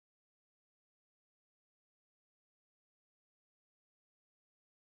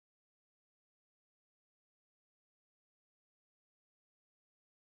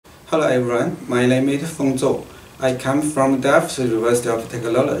Hello everyone, my name is Feng Zhou. I come from Delft University of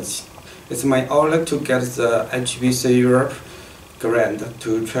Technology. It's my honor to get the HPC Europe grant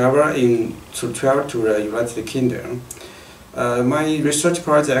to travel to the United Kingdom. My research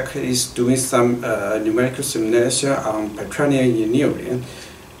project is doing some numerical simulation on petroleum engineering.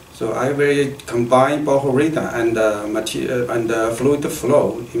 So I will combine borehole radar and fluid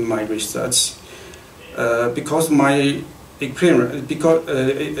flow in my research. Because my experience,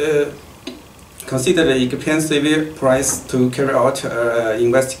 consider the expensive price to carry out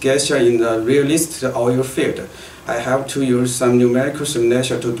investigation in the realistic oil field, I have to use some numerical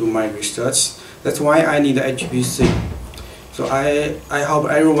simulation to do my research. That's why I need HPC. So I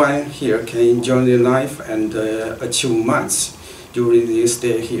hope everyone here can enjoy their life and achieve much during this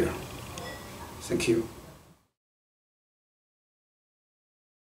stay here. Thank you.